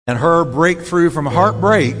and her breakthrough from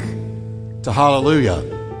heartbreak to hallelujah.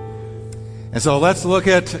 And so let's look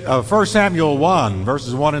at 1 Samuel 1,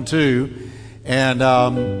 verses 1 and 2. And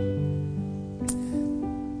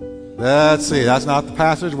let's see, that's not the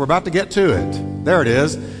passage. We're about to get to it. There it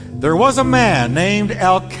is. There was a man named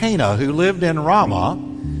Elkanah who lived in Ramah,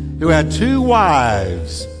 who had two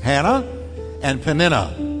wives, Hannah and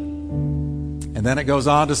Peninnah. And then it goes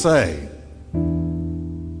on to say,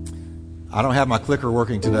 I don't have my clicker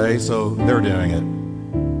working today, so they're doing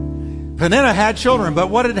it. Peninnah had children, but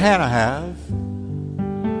what did Hannah have?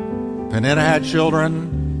 Peninnah had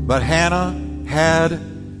children, but Hannah had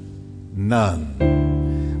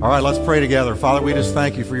none. All right, let's pray together. Father, we just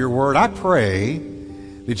thank you for your word. I pray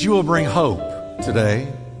that you will bring hope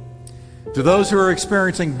today to those who are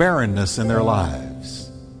experiencing barrenness in their lives.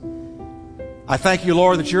 I thank you,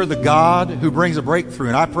 Lord, that you're the God who brings a breakthrough,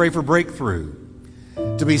 and I pray for breakthrough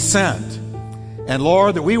to be sent. And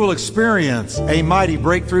Lord, that we will experience a mighty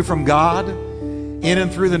breakthrough from God in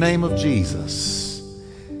and through the name of Jesus.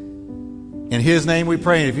 In his name we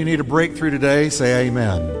pray. And if you need a breakthrough today, say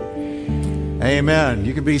amen. Amen.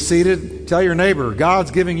 You can be seated. Tell your neighbor,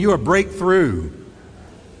 God's giving you a breakthrough.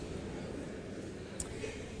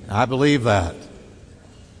 I believe that.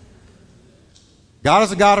 God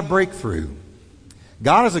is a God of breakthrough.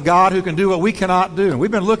 God is a God who can do what we cannot do. And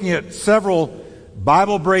we've been looking at several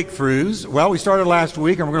Bible breakthroughs. Well, we started last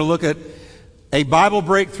week, and we're going to look at a Bible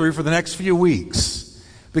breakthrough for the next few weeks.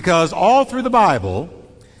 Because all through the Bible,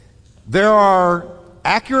 there are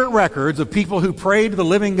accurate records of people who prayed to the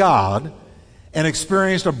living God and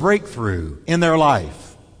experienced a breakthrough in their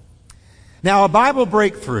life. Now, a Bible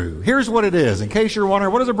breakthrough, here's what it is. In case you're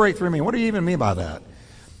wondering, what does a breakthrough mean? What do you even mean by that?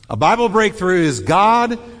 A Bible breakthrough is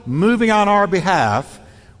God moving on our behalf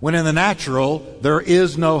when in the natural there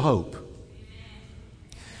is no hope.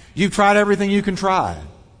 You've tried everything you can try.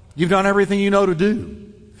 You've done everything you know to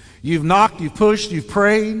do. You've knocked, you've pushed, you've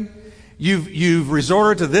prayed. You've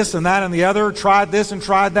resorted to this and that and the other, tried this and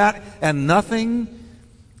tried that, and nothing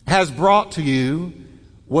has brought to you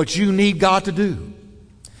what you need God to do.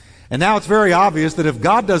 And now it's very obvious that if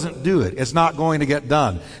God doesn't do it, it's not going to get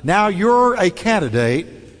done. Now you're a candidate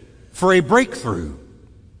for a breakthrough.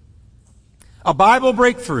 A Bible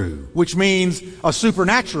breakthrough, which means a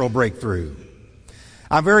supernatural breakthrough.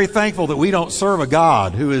 I'm very thankful that we don't serve a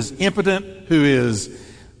God who is impotent, who is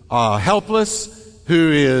helpless,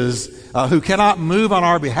 who cannot move on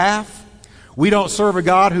our behalf. We don't serve a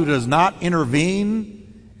God who does not intervene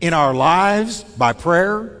in our lives by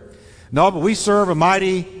prayer. No, but we serve a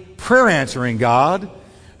mighty prayer-answering God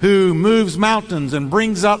who moves mountains and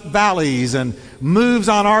brings up valleys and moves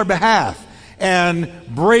on our behalf and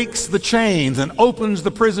breaks the chains and opens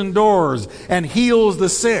the prison doors and heals the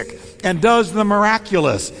sick and does the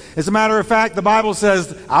miraculous. As a matter of fact, the Bible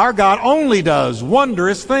says our God only does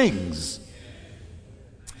wondrous things.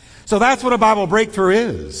 So that's what a Bible breakthrough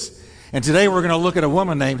is. And today we're going to look at a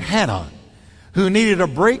woman named Hannah who needed a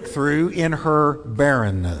breakthrough in her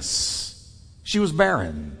barrenness. She was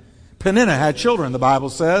barren. Peninnah had children, the Bible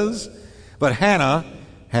says, but Hannah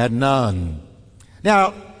had none.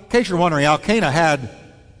 Now, in case you're wondering, Elkanah had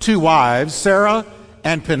two wives, Sarah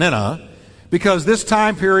and Peninnah, because this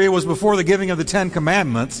time period was before the giving of the Ten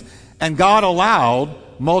Commandments, and God allowed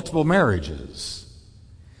multiple marriages.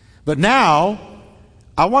 But now,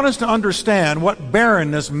 I want us to understand what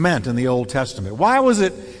barrenness meant in the Old Testament. Why was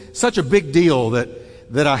it such a big deal that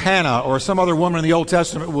a Hannah or some other woman in the Old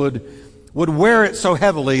Testament would wear it so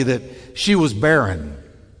heavily that she was barren?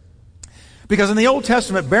 Because in the Old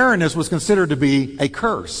Testament, barrenness was considered to be a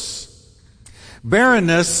curse.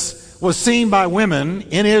 Barrenness was seen by women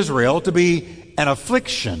in Israel to be an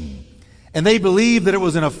affliction. And they believed that it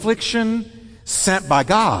was an affliction sent by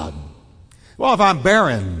God. Well, if I'm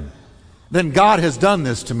barren, then God has done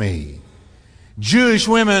this to me. Jewish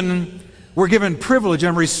women were given privilege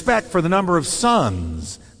and respect for the number of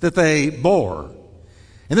sons that they bore.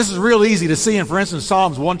 And this is real easy to see in, for instance,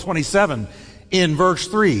 Psalms 127 in verse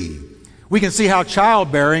 3. We can see how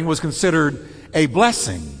childbearing was considered a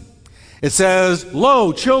blessing. It says,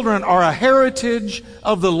 "Lo, children are a heritage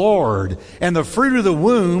of the Lord, and the fruit of the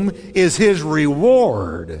womb is his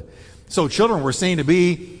reward." So children were seen to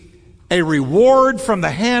be a reward from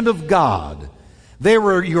the hand of God. They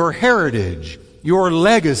were your heritage, your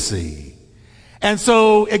legacy. And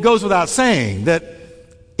so it goes without saying that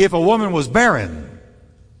if a woman was barren,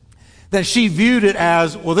 then she viewed it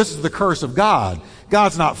as, well, this is the curse of God.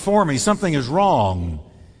 God's not for me. Something is wrong.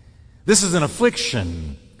 This is an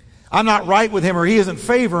affliction. I'm not right with him, or he isn't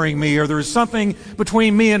favoring me, or there's something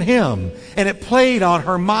between me and him. And it played on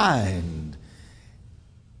her mind.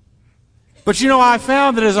 But I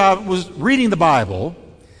found that as I was reading the Bible,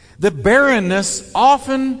 that barrenness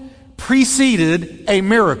often preceded a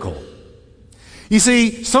miracle. You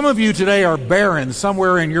see, some of you today are barren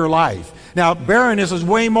somewhere in your life. Now, barrenness is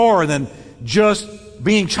way more than just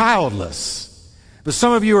being childless. But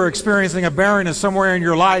some of you are experiencing a barrenness somewhere in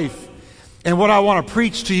your life. And what I want to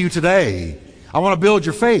preach to you today, I want to build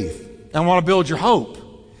your faith. I want to build your hope.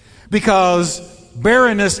 Because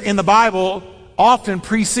barrenness in the Bible often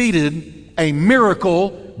preceded a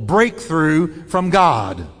miracle breakthrough from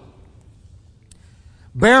God.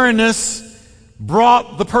 Barrenness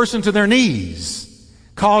brought the person to their knees,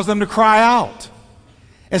 caused them to cry out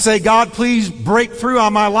and say, God, please break through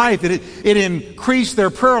on my life. It increased their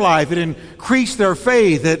prayer life. It increased their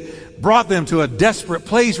faith. It brought them to a desperate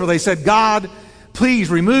place where they said, God, please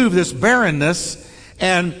remove this barrenness.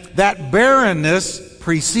 And that barrenness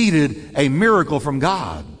preceded a miracle from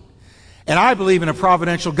God. And I believe in a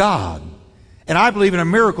providential God. And I believe in a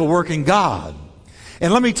miracle-working God.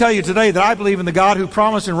 And let me tell you today that I believe in the God who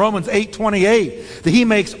promised in Romans 8:28 that He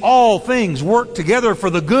makes all things work together for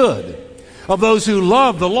the good of those who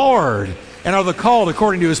love the Lord and are the called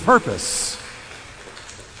according to His purpose.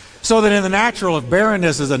 So that in the natural, if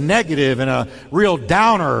barrenness is a negative and a real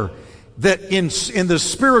downer, that in the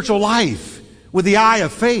spiritual life, with the eye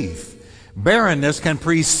of faith, barrenness can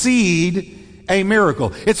precede a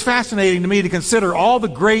miracle. It's fascinating to me to consider all the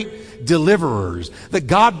great deliverers that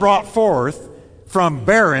God brought forth from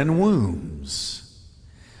barren wombs.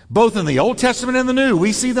 Both in the Old Testament and the New,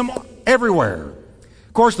 we see them everywhere.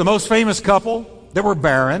 Of course, the most famous couple that were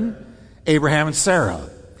barren, Abraham and Sarah.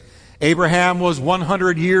 Abraham was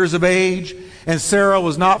 100 years of age, and Sarah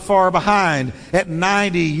was not far behind at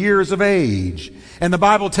 90 years of age. And the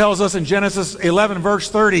Bible tells us in Genesis 11, verse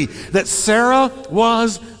 30, that Sarah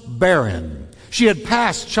was barren. She had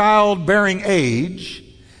passed childbearing age,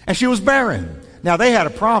 and she was barren. Now, they had a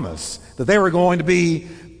promise that they were going to be,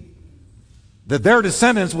 that their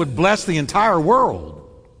descendants would bless the entire world.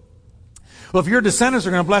 Well, if your descendants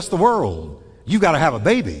are going to bless the world, you've got to have a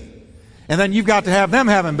baby. And then you've got to have them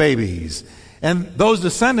having babies. And those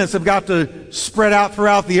descendants have got to spread out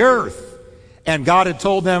throughout the earth. And God had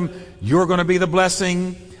told them, you're going to be the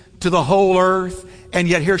blessing to the whole earth. And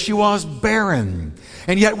yet here she was, barren.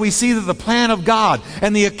 And yet we see that the plan of God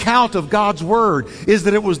and the account of God's Word is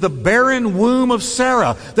that it was the barren womb of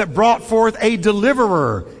Sarah that brought forth a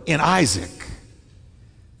deliverer in Isaac.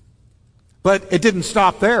 But it didn't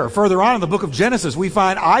stop there. Further on in the book of Genesis, we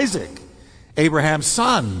find Isaac, Abraham's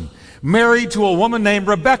son, married to a woman named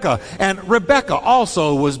Rebekah. And Rebekah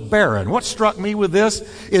also was barren. What struck me with this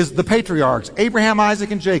is the patriarchs, Abraham, Isaac,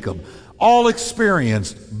 and Jacob, all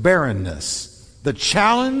experienced barrenness. The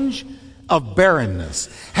challenge of barrenness.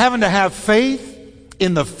 Having to have faith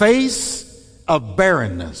in the face of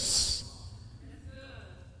barrenness.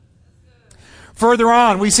 Further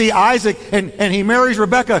on, we see Isaac, and he marries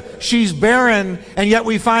Rebekah. She's barren, and yet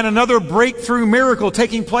we find another breakthrough miracle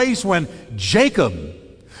taking place when Jacob,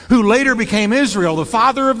 who later became Israel, the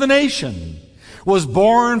father of the nation, was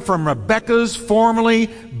born from Rebekah's formerly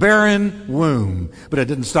barren womb. But it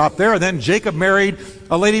didn't stop there. Then Jacob married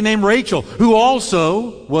a lady named Rachel, who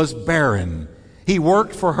also was barren. He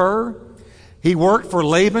worked for her. He worked for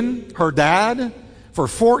Laban, her dad, for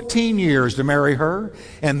 14 years to marry her.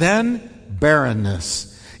 And then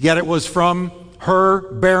barrenness. Yet it was from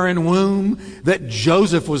her barren womb that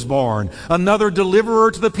Joseph was born, another deliverer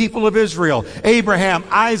to the people of Israel. Abraham,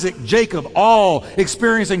 Isaac, Jacob, all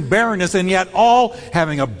experiencing barrenness, and yet all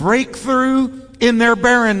having a breakthrough in their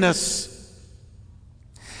barrenness.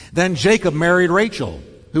 Then Jacob married Rachel,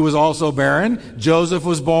 who was also barren. Joseph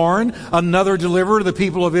was born, another deliverer to the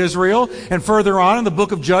people of Israel. And further on in the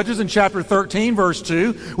book of Judges, in chapter 13, verse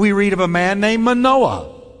 2, we read of a man named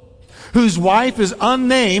Manoah, whose wife is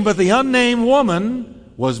unnamed, but the unnamed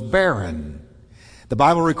woman was barren. The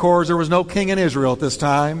Bible records there was no king in Israel at this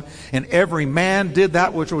time, and every man did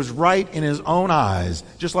that which was right in his own eyes,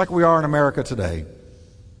 just like we are in America today.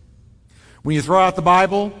 When you throw out the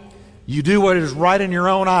Bible, you do what is right in your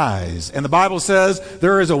own eyes. And the Bible says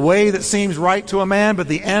there is a way that seems right to a man, but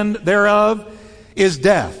the end thereof is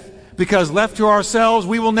death. Because left to ourselves,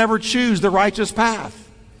 we will never choose the righteous path.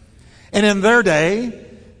 And in their day,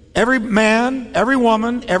 every man, every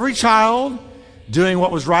woman, every child doing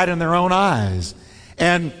what was right in their own eyes.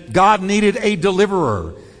 And God needed a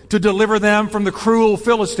deliverer to deliver them from the cruel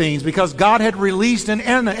Philistines, because God had released an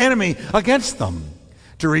enemy against them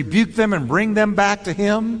to rebuke them and bring them back to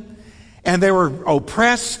Him. And they were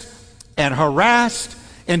oppressed and harassed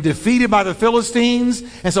and defeated by the Philistines.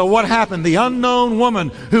 And so what happened? The unknown woman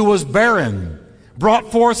who was barren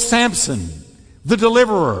brought forth Samson, the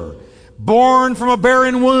deliverer, born from a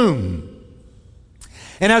barren womb.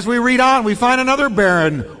 And as we read on, we find another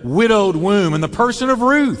barren, widowed womb in the person of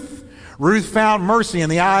Ruth. Ruth found mercy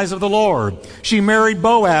in the eyes of the Lord. She married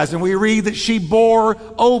Boaz, and we read that she bore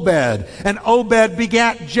Obed, and Obed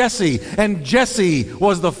begat Jesse, and Jesse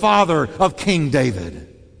was the father of King David.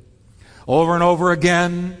 Over and over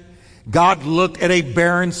again, God looked at a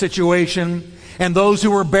barren situation, and those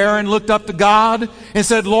who were barren looked up to God and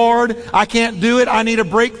said, Lord, I can't do it. I need a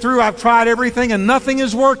breakthrough. I've tried everything and nothing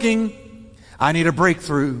is working. I need a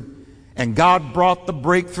breakthrough. And God brought the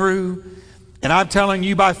breakthrough. And I'm telling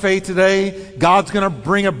you by faith today, God's going to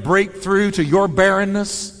bring a breakthrough to your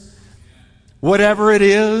barrenness. Whatever it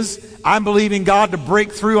is, I'm believing God to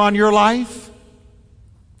break through on your life.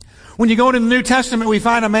 When you go to the New Testament, we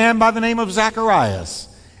find a man by the name of Zacharias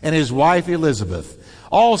and his wife Elizabeth,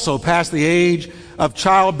 also past the age of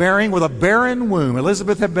childbearing with a barren womb.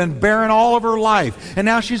 Elizabeth had been barren all of her life, and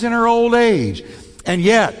now she's in her old age. And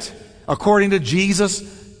yet, according to Jesus,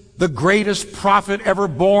 the greatest prophet ever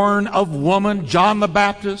born of woman, John the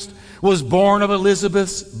Baptist, was born of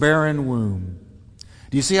Elizabeth's barren womb.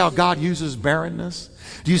 Do you see how God uses barrenness?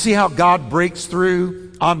 Do you see how God breaks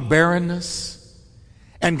through on barrenness?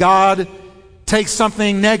 And God takes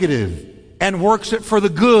something negative and works it for the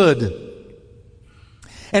good.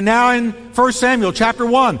 And now in 1 Samuel chapter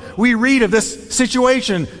 1, we read of this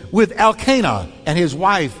situation with Elkanah and his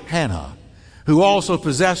wife Hannah, who also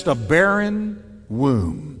possessed a barren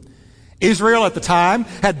womb. Israel at the time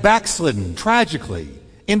had backslidden tragically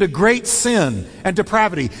into great sin and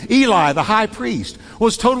depravity. Eli, the high priest,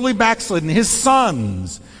 was totally backslidden. His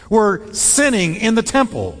sons were sinning in the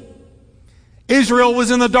temple. Israel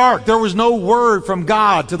was in the dark. There was no word from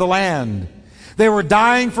God to the land. They were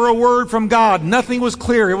dying for a word from God. Nothing was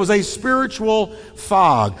clear. It was a spiritual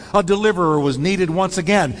fog. A deliverer was needed once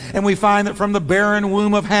again. And we find that from the barren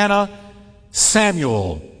womb of Hannah,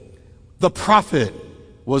 Samuel, the prophet,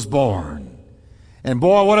 was born. And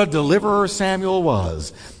boy, what a deliverer Samuel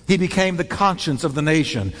was. He became the conscience of the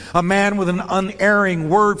nation, a man with an unerring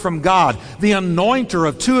word from God, the anointer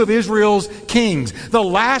of two of Israel's kings, the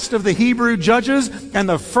last of the Hebrew judges and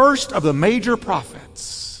the first of the major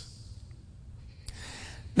prophets.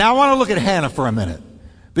 Now I want to look at Hannah for a minute,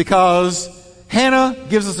 because Hannah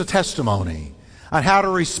gives us a testimony on how to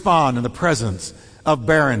respond in the presence of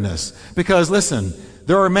barrenness. Because listen,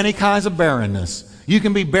 there are many kinds of barrenness. You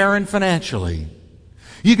can be barren financially.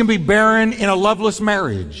 You can be barren in a loveless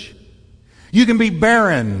marriage. You can be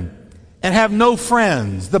barren and have no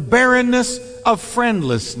friends. The barrenness of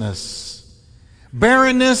friendlessness.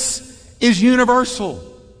 Barrenness is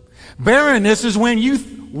universal. Barrenness is when you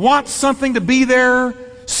want something to be there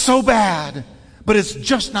so bad, but it's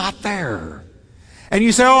just not there. And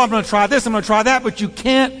you say, oh, I'm going to try this, I'm going to try that, but you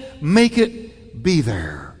can't make it be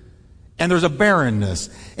there. And there's a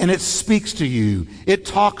barrenness, and it speaks to you, it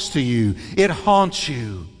talks to you, it haunts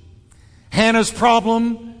you. Hannah's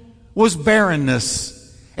problem was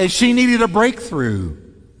barrenness, and she needed a breakthrough.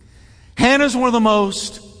 Hannah's one of the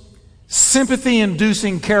most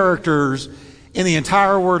sympathy-inducing characters in the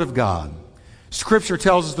entire Word of God. Scripture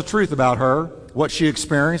tells us the truth about her, what she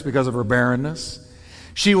experienced because of her barrenness.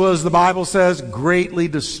 She was, the Bible says, greatly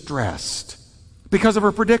distressed because of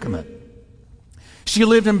her predicament. She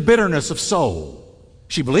lived in bitterness of soul.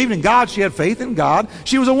 She believed in God. She had faith in God.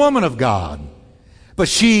 She was a woman of God. But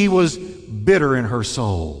she was bitter in her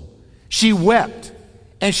soul. She wept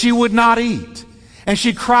and she would not eat. And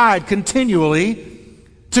she cried continually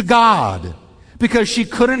to God because she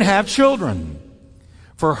couldn't have children.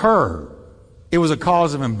 For her, it was a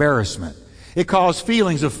cause of embarrassment. It caused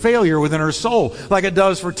feelings of failure within her soul, like it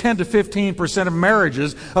does for 10 to 15% of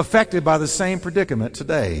marriages affected by the same predicament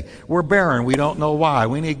today. We're barren. We don't know why.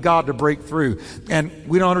 We need God to break through. And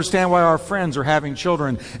we don't understand why our friends are having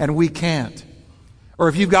children and we can't. Or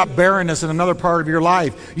if you've got barrenness in another part of your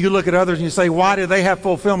life, you look at others and you say, why do they have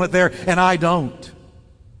fulfillment there and I don't?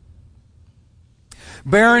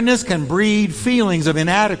 Barrenness can breed feelings of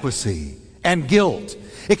inadequacy and guilt.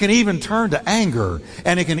 It can even turn to anger,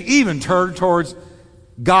 and it can even turn towards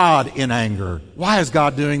God in anger. Why is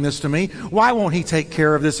God doing this to me? Why won't He take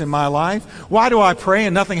care of this in my life? Why do I pray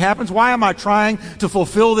and nothing happens? Why am I trying to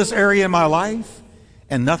fulfill this area in my life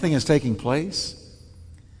and nothing is taking place?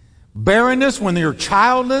 Barrenness, when you're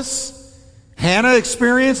childless, Hannah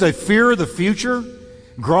experienced a fear of the future,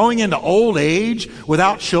 growing into old age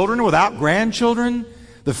without children, without grandchildren.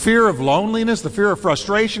 The fear of loneliness, the fear of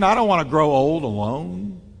frustration. I don't want to grow old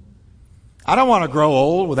alone. I don't want to grow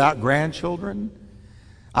old without grandchildren.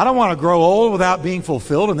 I don't want to grow old without being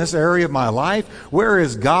fulfilled in this area of my life. Where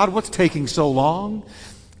is God? What's taking so long?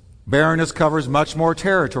 Barrenness covers much more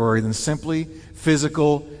territory than simply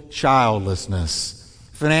physical childlessness.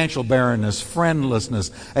 Financial barrenness,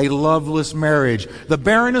 friendlessness, a loveless marriage, the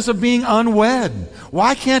barrenness of being unwed.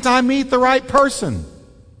 Why can't I meet the right person?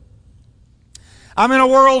 I'm in a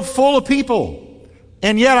world full of people,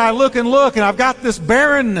 and yet I look and I've got this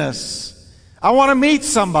barrenness. I want to meet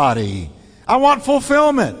somebody. I want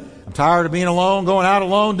fulfillment. I'm tired of being alone, going out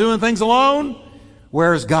alone, doing things alone.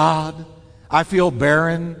 Where's God? I feel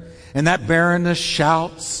barren, and that barrenness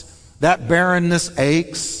shouts. That barrenness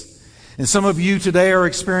aches. And some of you today are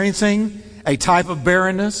experiencing a type of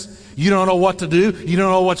barrenness. You don't know what to do. You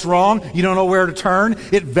don't know what's wrong. You don't know where to turn.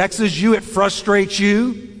 It vexes you. It frustrates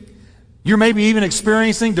you. You're maybe even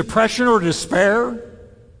experiencing depression or despair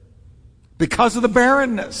because of the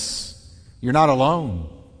barrenness. You're not alone.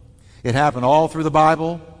 It happened all through the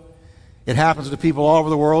Bible. It happens to people all over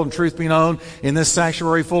the world. And truth be known, in this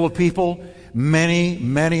sanctuary full of people, many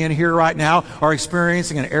in here right now are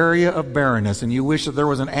experiencing an area of barrenness, and you wish that there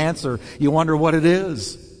was an answer. You wonder what it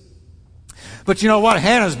is. But you know what?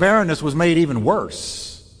 Hannah's barrenness was made even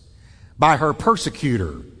worse by her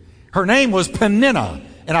persecutor. Her name was Peninnah,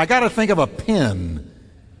 and I got to think of a pin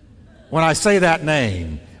when I say that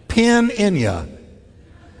name. Peninnah.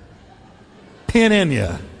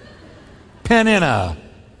 Peninnah.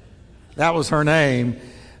 That was her name.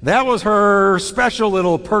 That was her special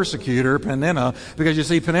little persecutor, Peninnah, because you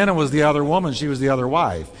see, Peninnah was the other woman. She was the other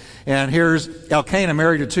wife. And here's Elkanah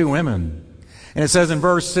married to two women. And it says in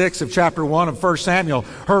verse 6 of chapter 1 of 1 Samuel,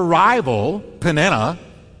 her rival, Peninnah,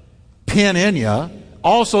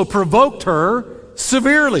 also provoked her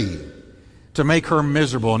severely to make her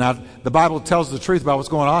miserable. Now, the Bible tells the truth about what's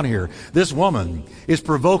going on here. This woman is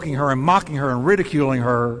provoking her and mocking her and ridiculing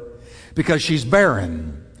her because she's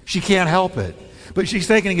barren. She can't help it. But she's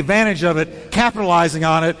taking advantage of it, capitalizing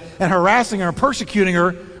on it, and harassing her and persecuting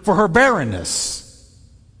her for her barrenness.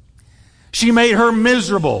 She made her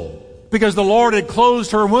miserable because the Lord had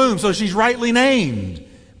closed her womb, so she's rightly named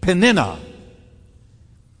Peninnah.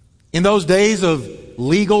 In those days of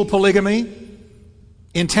legal polygamy,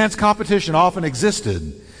 intense competition often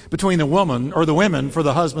existed between the woman or the women for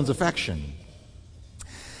the husband's affection.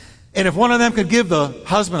 And if one of them could give the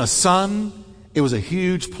husband a son, it was a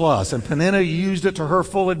huge plus. And Peninnah used it to her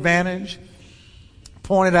full advantage,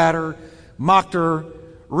 pointed at her, mocked her,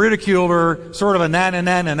 ridiculed her, sort of a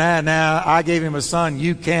na, I gave him a son,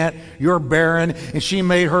 you can't, you're barren. And she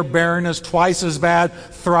made her barrenness twice as bad,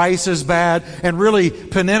 thrice as bad. And really,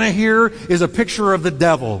 Peninnah here is a picture of the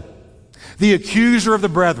devil, the accuser of the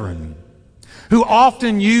brethren, who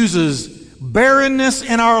often uses barrenness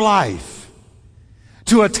in our life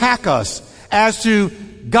to attack us as to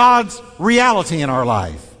God's reality in our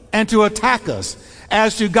life, and to attack us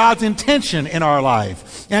as to God's intention in our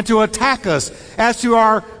life, and to attack us as to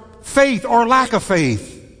our faith or lack of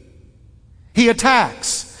faith. He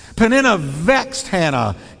attacks. Peninnah vexed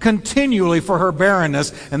Hannah continually for her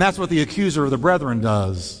barrenness, and that's what the accuser of the brethren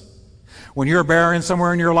does. When you're barren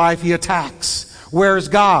somewhere in your life, he attacks. Where's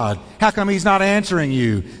God? How come he's not answering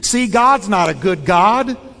you? See, God's not a good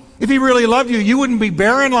God. If he really loved you, you wouldn't be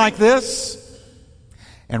barren like this.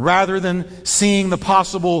 And rather than seeing the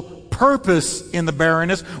possible purpose in the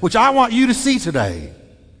barrenness, which I want you to see today,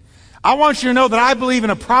 I want you to know that I believe in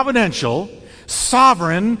a providential,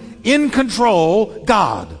 sovereign, in control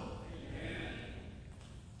God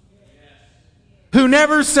who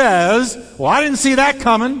never says, well, I didn't see that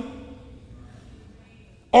coming,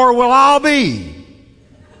 or well, I'll be.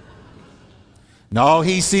 No,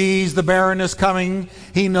 he sees the barrenness coming.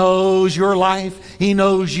 He knows your life. He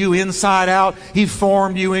knows you inside out. He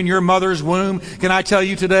formed you in your mother's womb. Can I tell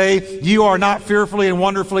you today, you are not fearfully and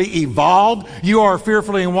wonderfully evolved. You are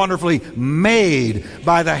fearfully and wonderfully made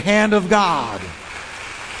by the hand of God.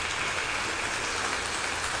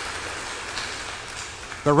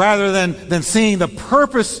 But rather than seeing the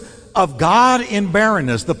purpose of God in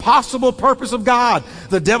barrenness, the possible purpose of God,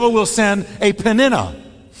 the devil will send a Peninnah,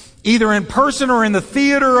 either in person or in the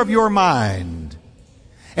theater of your mind.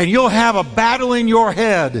 And you'll have a battle in your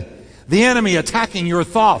head, the enemy attacking your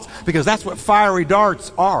thoughts, because that's what fiery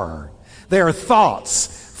darts are. They are thoughts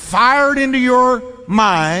fired into your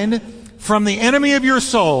mind from the enemy of your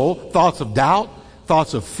soul, thoughts of doubt,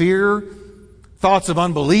 thoughts of fear, thoughts of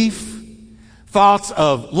unbelief, thoughts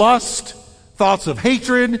of lust, thoughts of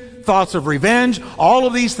hatred, thoughts of revenge. All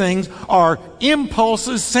of these things are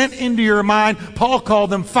impulses sent into your mind. Paul called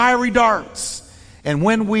them fiery darts. And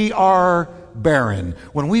when we are barren,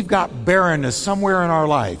 when we've got barrenness somewhere in our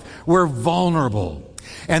life, we're vulnerable.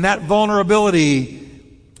 And that vulnerability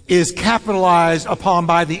is capitalized upon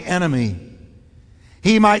by the enemy.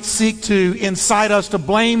 He might seek to incite us to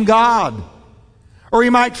blame God. Or he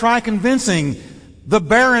might try convincing the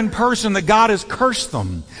barren person that God has cursed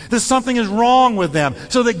them, that something is wrong with them,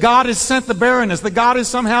 so that God has sent the barrenness, that God is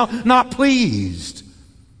somehow not pleased.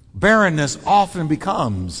 Barrenness often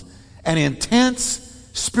becomes an intense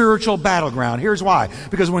spiritual battleground. Here's why.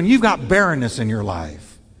 Because when you've got barrenness in your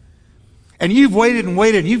life, and you've waited and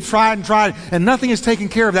waited, and you've tried and tried, and nothing is taking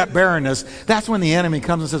care of that barrenness, that's when the enemy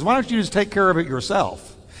comes and says, why don't you just take care of it yourself?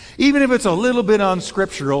 Even if it's a little bit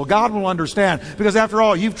unscriptural, God will understand. Because after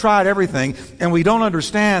all, you've tried everything, and we don't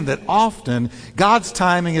understand that often God's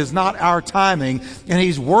timing is not our timing, and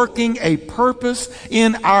He's working a purpose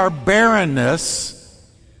in our barrenness.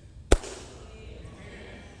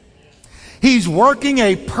 He's working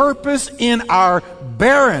a purpose in our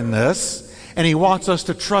barrenness, and He wants us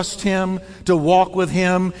to trust Him, to walk with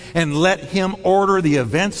Him, and let Him order the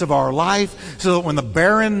events of our life so that when the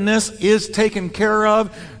barrenness is taken care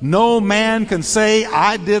of, no man can say,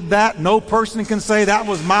 I did that. No person can say that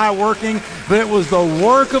was my working, but it was the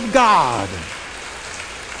work of God.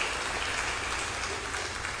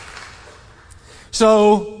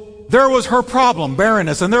 So, there was her problem,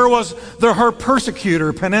 barrenness, and there was her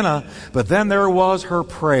persecutor, Peninnah, but then there was her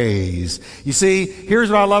praise. You see, here's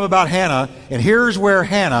what I love about Hannah, and here's where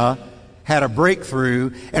Hannah had a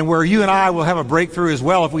breakthrough, and where you and I will have a breakthrough as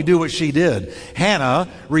well if we do what she did. Hannah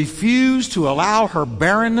refused to allow her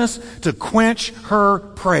barrenness to quench her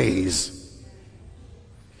praise.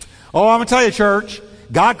 Oh, I'm going to tell you, church,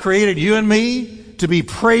 God created you and me to be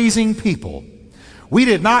praising people. We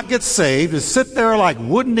did not get saved to sit there like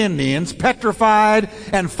wooden Indians, petrified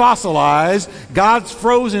and fossilized, God's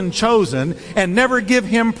frozen chosen, and never give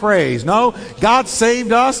Him praise. No, God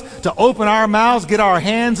saved us to open our mouths, get our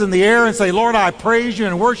hands in the air, and say, Lord, I praise you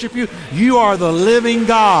and worship you. You are the living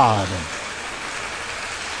God.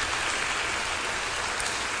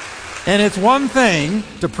 And it's one thing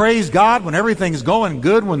to praise God when everything's going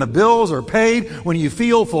good, when the bills are paid, when you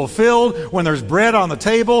feel fulfilled, when there's bread on the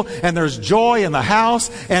table, and there's joy in the house,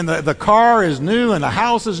 and the car is new, and the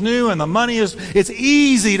house is new, and the money is... It's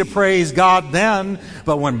easy to praise God then,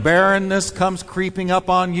 but when barrenness comes creeping up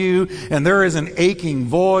on you, and there is an aching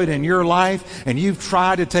void in your life, and you've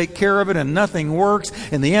tried to take care of it, and nothing works,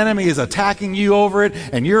 and the enemy is attacking you over it,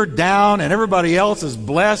 and you're down, and everybody else is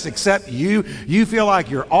blessed except you. You feel like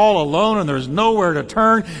you're all alone, and there's nowhere to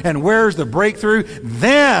turn, and where's the breakthrough?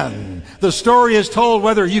 Then the story is told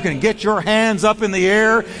whether you can get your hands up in the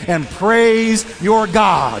air and praise your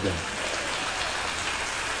God.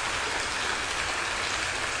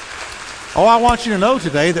 Oh, I want you to know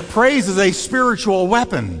today that praise is a spiritual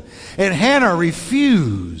weapon, and Hannah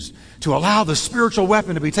refused to allow the spiritual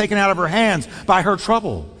weapon to be taken out of her hands by her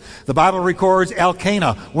trouble. The Bible records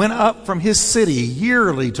Elkanah went up from his city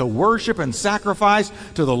yearly to worship and sacrifice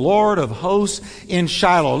to the Lord of hosts in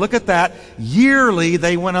Shiloh. Look at that. Yearly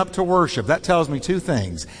they went up to worship. That tells me two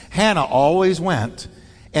things. Hannah always went,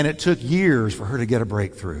 and it took years for her to get a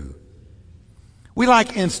breakthrough. We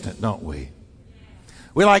like instant, don't we?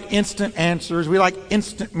 We like instant answers. We like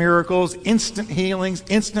instant miracles, instant healings,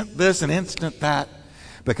 instant this and instant that.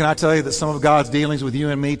 But can I tell you that some of God's dealings with you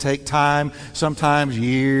and me take time, sometimes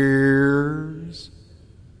years?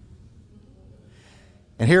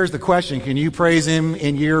 And here's the question. Can you praise Him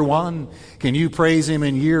in year 1? Can you praise Him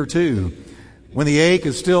in year 2? When the ache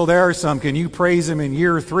is still there some, can you praise Him in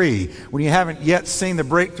year 3? When you haven't yet seen the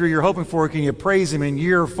breakthrough you're hoping for, can you praise Him in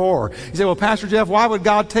year 4? You say, well, Pastor Jeff, why would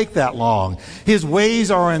God take that long? His ways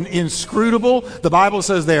are inscrutable. The Bible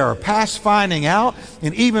says they are past finding out.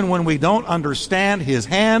 And even when we don't understand His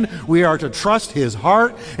hand, we are to trust His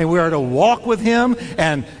heart, and we are to walk with Him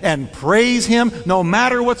and praise Him no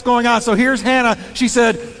matter what's going on. So here's Hannah. She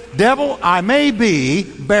said, devil, I may be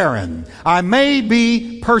barren. I may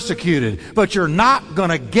be persecuted, but you're not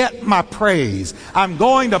going to get my praise. I'm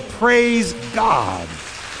going to praise God.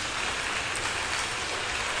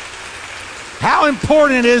 How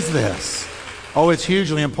important is this? Oh, it's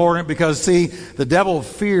hugely important because, see, the devil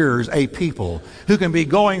fears a people who can be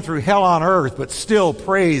going through hell on earth but still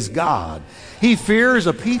praise God. He fears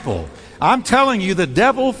a people. I'm telling you, the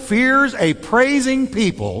devil fears a praising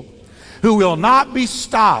people who will not be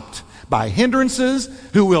stopped by hindrances,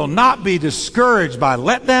 who will not be discouraged by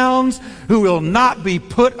letdowns, who will not be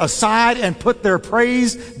put aside and put their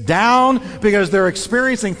praise down because they're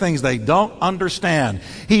experiencing things they don't understand.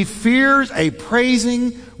 He fears a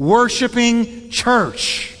praising, worshiping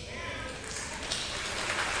church.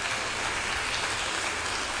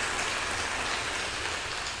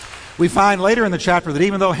 We find later in the chapter that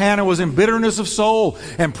even though Hannah was in bitterness of soul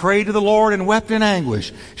and prayed to the Lord and wept in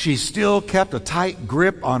anguish, she still kept a tight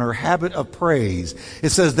grip on her habit of praise. It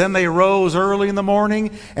says, then they rose early in the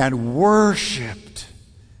morning and worshiped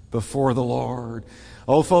before the Lord.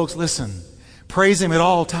 Oh, folks, listen. Praise Him at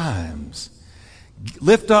all times.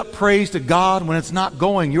 Lift up praise to God when it's not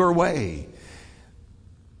going your way.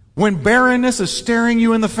 When barrenness is staring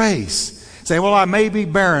you in the face, say, well, I may be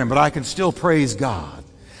barren, but I can still praise God.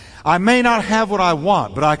 I may not have what I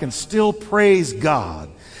want, but I can still praise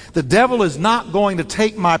God. The devil is not going to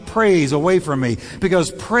take my praise away from me,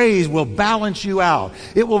 because praise will balance you out.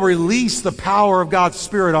 It will release the power of God's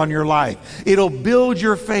Spirit on your life. It'll build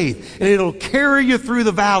your faith, and it'll carry you through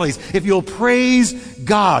the valleys if you'll praise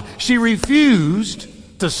God. She refused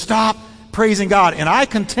to stop praising God, and I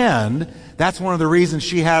contend that's one of the reasons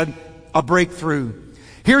she had a breakthrough.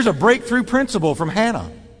 Here's a breakthrough principle from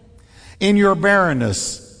Hannah. In your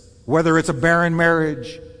barrenness, whether it's a barren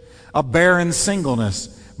marriage, a barren singleness,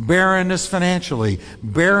 barrenness financially,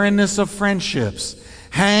 barrenness of friendships,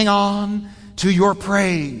 hang on to your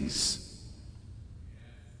praise.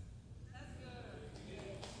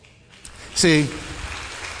 See,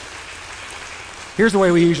 here's the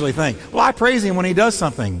way we usually think. Well, I praise Him when He does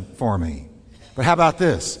something for me. But how about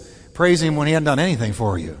this? Praise Him when He hasn't done anything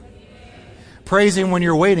for you. Praise Him when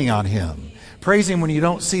you're waiting on Him. Praise Him when you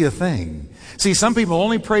don't see a thing. See, some people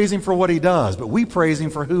only praise Him for what He does, but we praise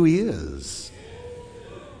Him for who He is.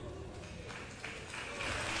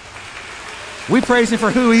 We praise Him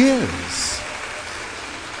for who He is.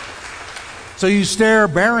 So you stare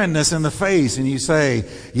barrenness in the face and you say,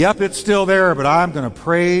 yep, it's still there, but I'm going to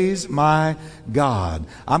praise my God.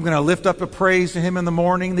 I'm going to lift up a praise to Him in the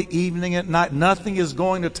morning, the evening, at night. Nothing is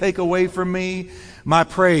going to take away from me my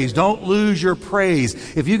praise. Don't lose your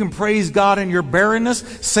praise. If you can praise God in your barrenness,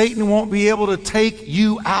 Satan won't be able to take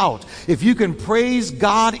you out. If you can praise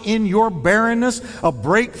God in your barrenness, a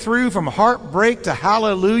breakthrough from heartbreak to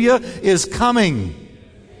hallelujah is coming.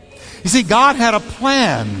 You see, God had a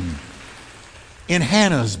plan in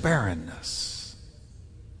Hannah's barrenness.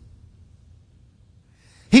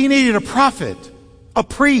 He needed a prophet, a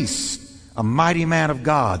priest, a mighty man of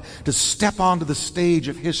God to step onto the stage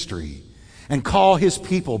of history and call His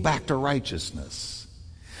people back to righteousness.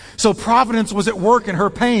 So providence was at work in her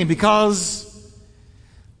pain, because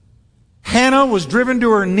Hannah was driven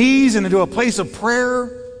to her knees and into a place of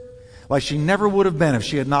prayer like she never would have been if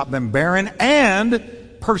she had not been barren and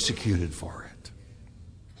persecuted for it.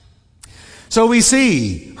 So we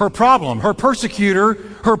see her problem, her persecutor,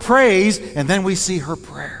 her praise, and then we see her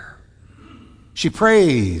prayer. She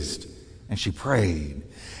praised and she prayed.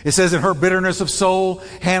 It says in her bitterness of soul,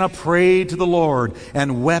 Hannah prayed to the Lord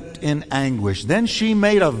and wept in anguish. Then she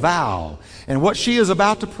made a vow, and what she is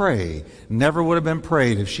about to pray never would have been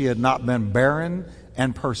prayed if she had not been barren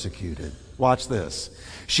and persecuted. Watch this.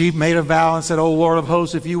 She made a vow and said, O Lord of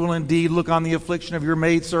hosts, if you will indeed look on the affliction of your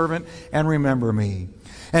maidservant and remember me,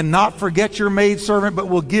 and not forget your maidservant, but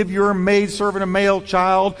will give your maidservant a male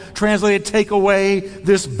child, translated, take away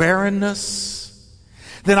this barrenness,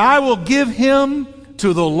 then I will give him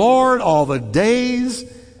to the Lord all the days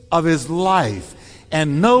of his life,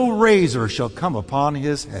 and no razor shall come upon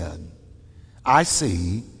his head. I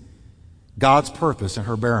see God's purpose in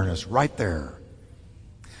her barrenness right there.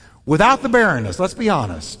 Without the barrenness, let's be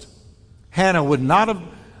honest, Hannah would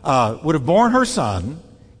have borne her son,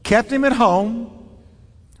 kept him at home,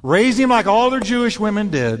 raised him like all other Jewish women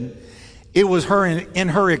did. It was her in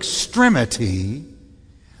her extremity.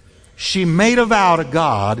 She made a vow to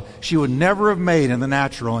God she would never have made in the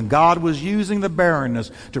natural, and God was using the barrenness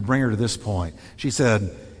to bring her to this point. She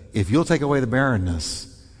said, if you'll take away the barrenness,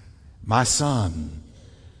 my son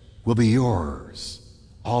will be yours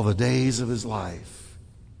all the days of his life.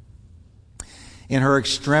 In her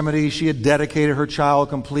extremity, she had dedicated her child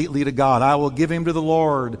completely to God. I will give him to the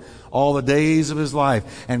Lord all the days of his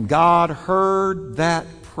life. And God heard that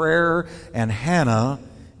prayer, and Hannah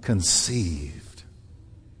conceived.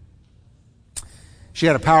 She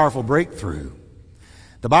had a powerful breakthrough.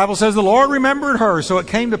 The Bible says the Lord remembered her, so it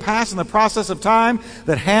came to pass in the process of time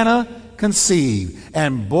that Hannah conceived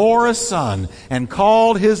and bore a son and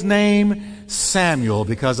called his name Samuel,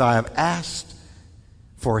 because I have asked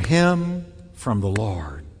for him from the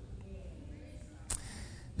Lord.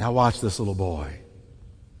 Now watch this little boy.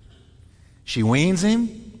 She weans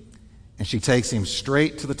him and she takes him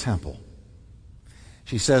straight to the temple.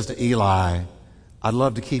 She says to Eli, I'd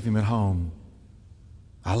love to keep him at home.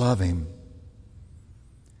 I love him.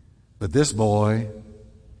 But this boy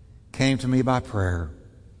came to me by prayer,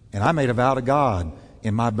 and I made a vow to God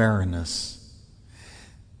in my barrenness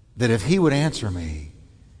that if he would answer me,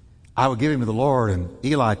 I would give him to the Lord. And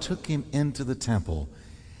Eli took him into the temple.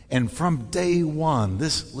 And from day one,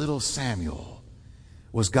 this little Samuel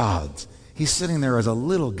was God's. He's sitting there as a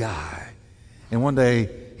little guy. And one day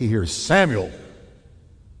he hears, Samuel.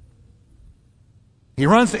 He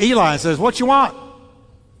runs to Eli and says, what you want?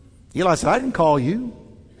 Eli said, I didn't call you.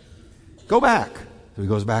 Go back. So he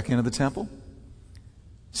goes back into the temple.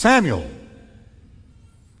 Samuel.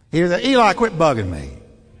 He hears that, Eli, quit bugging me.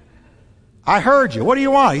 I heard you. What do you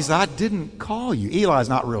want? He said, I didn't call you. Eli's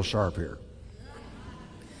not real sharp here.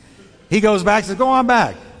 He goes back and says, go on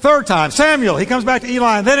back. Third time, Samuel. He comes back to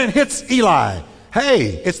Eli, and then it hits Eli. Hey,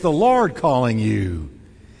 it's the Lord calling you.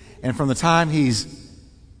 And from the time he's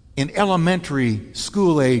an elementary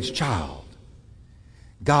school-age child,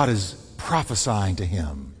 God is prophesying to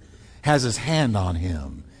him, has his hand on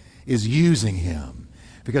him, is using him,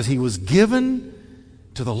 because he was given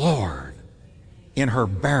to the Lord in her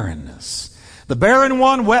barrenness. The barren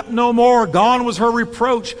one wept no more. Gone was her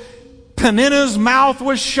reproach. Peninnah's mouth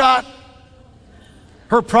was shut.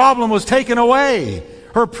 Her problem was taken away.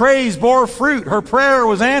 Her praise bore fruit. Her prayer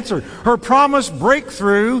was answered. Her promised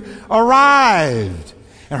breakthrough arrived.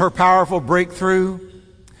 And her powerful breakthrough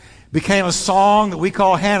became a song that we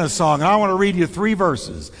call Hannah's song. And I want to read you 3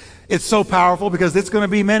 verses. It's so powerful because it's going to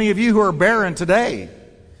be many of you who are barren today.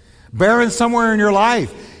 Barren somewhere in your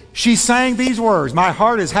life. She sang these words, my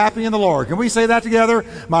heart is happy in the Lord. Can we say that together?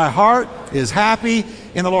 My heart is happy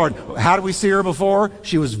in the Lord. How did we see her before?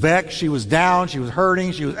 She was vexed, she was down, she was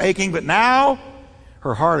hurting, she was aching, but now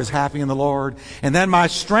her heart is happy in the Lord. And then my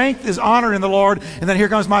strength is honored in the Lord. And then here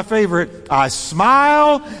comes my favorite. I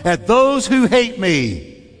smile at those who hate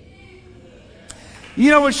me. You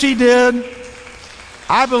know what she did?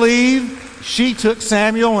 I believe she took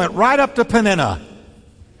Samuel and went right up to Peninnah.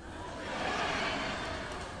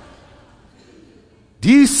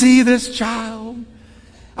 Do you see this child?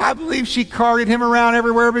 I believe she carted him around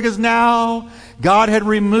everywhere because now God had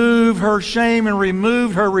removed her shame and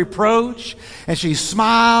removed her reproach. And she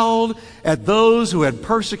smiled at those who had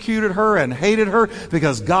persecuted her and hated her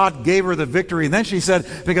because God gave her the victory. And then she said,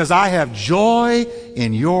 because I have joy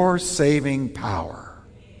in your saving power.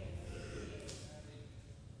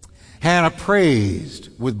 Hannah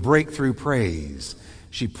praised with breakthrough praise.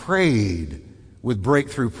 She prayed with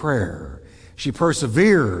breakthrough prayer. She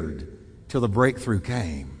persevered till the breakthrough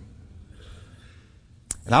came.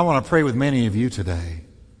 And I want to pray with many of you today,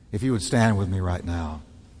 if you would stand with me right now.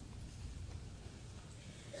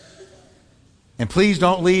 And please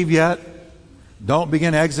don't leave yet. Don't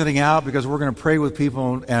begin exiting out, because we're going to pray with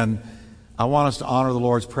people, and I want us to honor the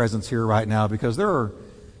Lord's presence here right now, because there are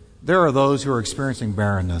those who are experiencing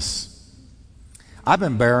barrenness. I've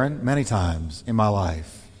been barren many times in my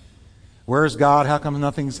life. Where's God? How come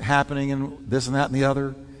nothing's happening and this and that and the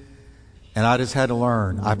other? And I just had to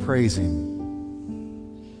learn. I praise Him.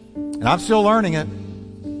 And I'm still learning it.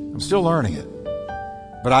 I'm still learning it.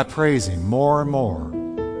 But I praise Him more and more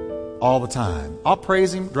all the time. I'll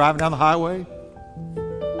praise Him driving down the highway.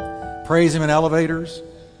 Praise Him in elevators.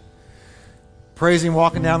 Praise Him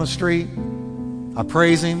walking down the street. I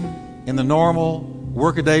praise Him in the normal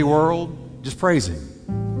workaday world. Just praise Him.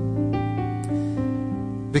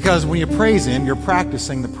 Because when you praise Him, you're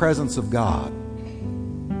practicing the presence of God.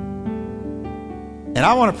 And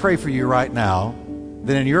I want to pray for you right now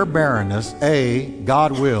that in your barrenness,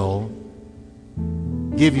 God will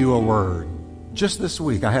give you a word. Just this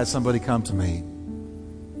week, I had somebody come to me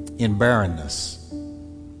in barrenness.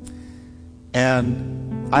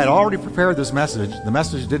 And I had already prepared this message. The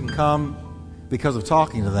message didn't come because of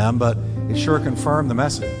talking to them, but it sure confirmed the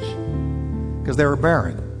message. Because they were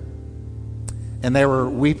barren. And they were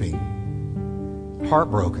weeping,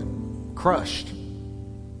 heartbroken, crushed.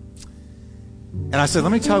 And I said,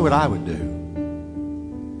 let me tell you what I would do.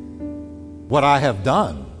 What I have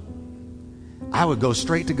done. I would go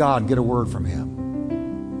straight to God and get a word from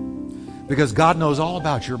Him. Because God knows all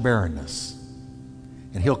about your barrenness.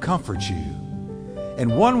 And He'll comfort you.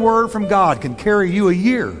 And one word from God can carry you a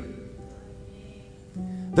year.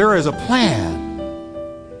 There is a plan.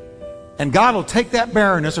 And God will take that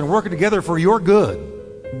barrenness and work it together for your good.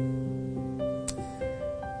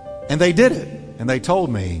 And they did it. And they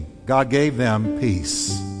told me God gave them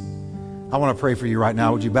peace. I want to pray for you right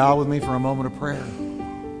now. Would you bow with me for a moment of prayer?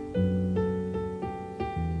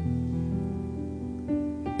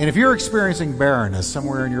 And if you're experiencing barrenness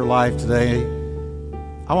somewhere in your life today,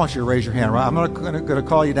 I want you to raise your hand. I'm not going to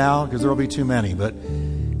call you down because there will be too many. But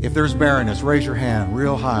if there's barrenness, raise your hand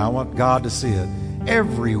real high. I want God to see it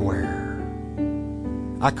everywhere.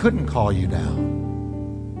 I couldn't call you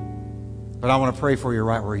down, but I want to pray for you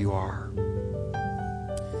right where you are.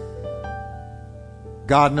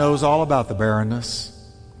 God knows all about the barrenness.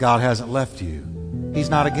 God hasn't left you. He's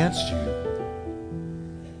not against you.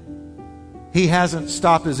 He hasn't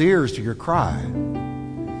stopped his ears to your cry.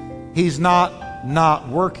 He's not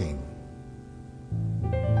working.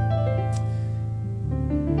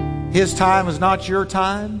 His time is not your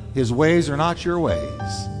time. His ways are not your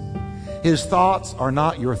ways. His thoughts are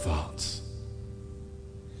not your thoughts.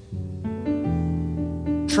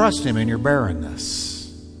 Trust him in your barrenness.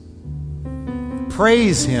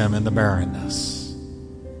 Praise him in the barrenness.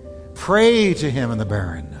 Pray to him in the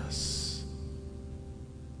barrenness.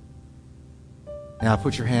 Now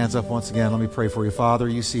put your hands up once again. Let me pray for you. Father,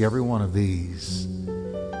 you see every one of these.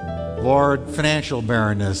 Lord, financial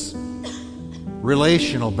barrenness,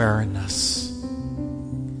 relational barrenness.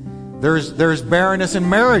 There's barrenness in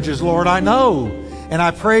marriages, Lord, I know. And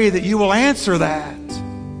I pray that you will answer that.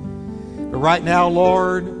 But right now,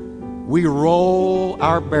 Lord, we roll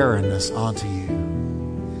our barrenness onto you.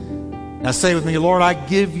 Now say with me, Lord, I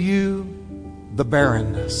give you the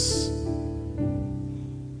barrenness.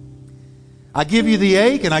 I give you the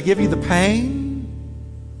ache and I give you the pain.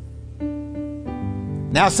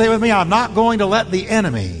 Now say with me, I'm not going to let the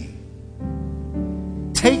enemy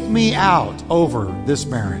take me out over this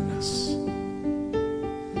barrenness.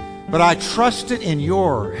 But I trust it in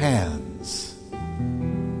your hands.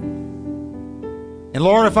 And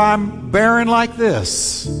Lord, if I'm barren like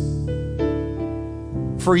this,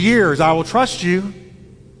 for years I will trust you.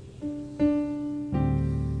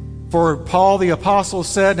 For Paul the Apostle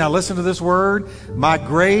said, now listen to this word, my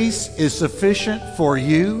grace is sufficient for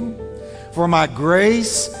you. For my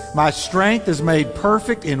grace, my strength is made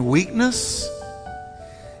perfect in weakness.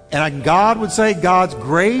 And God would say, God's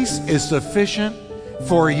grace is sufficient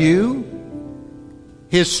for you.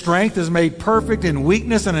 His strength is made perfect in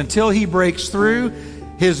weakness, and until he breaks through,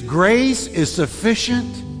 his grace is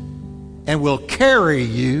sufficient and will carry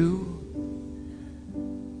you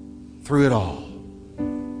through it all.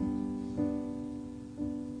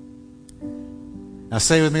 Now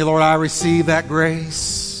say with me, Lord, I receive that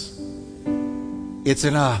grace. It's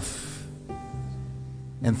enough.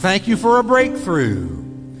 And thank you for a breakthrough.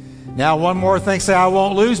 Now one more thing, say, I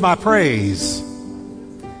won't lose my praise,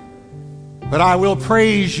 but I will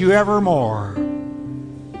praise you evermore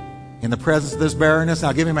in the presence of this barrenness.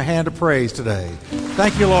 Now give him a hand of praise today.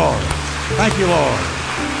 Thank you, Lord. Thank you, Lord.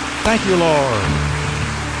 Thank you, Lord.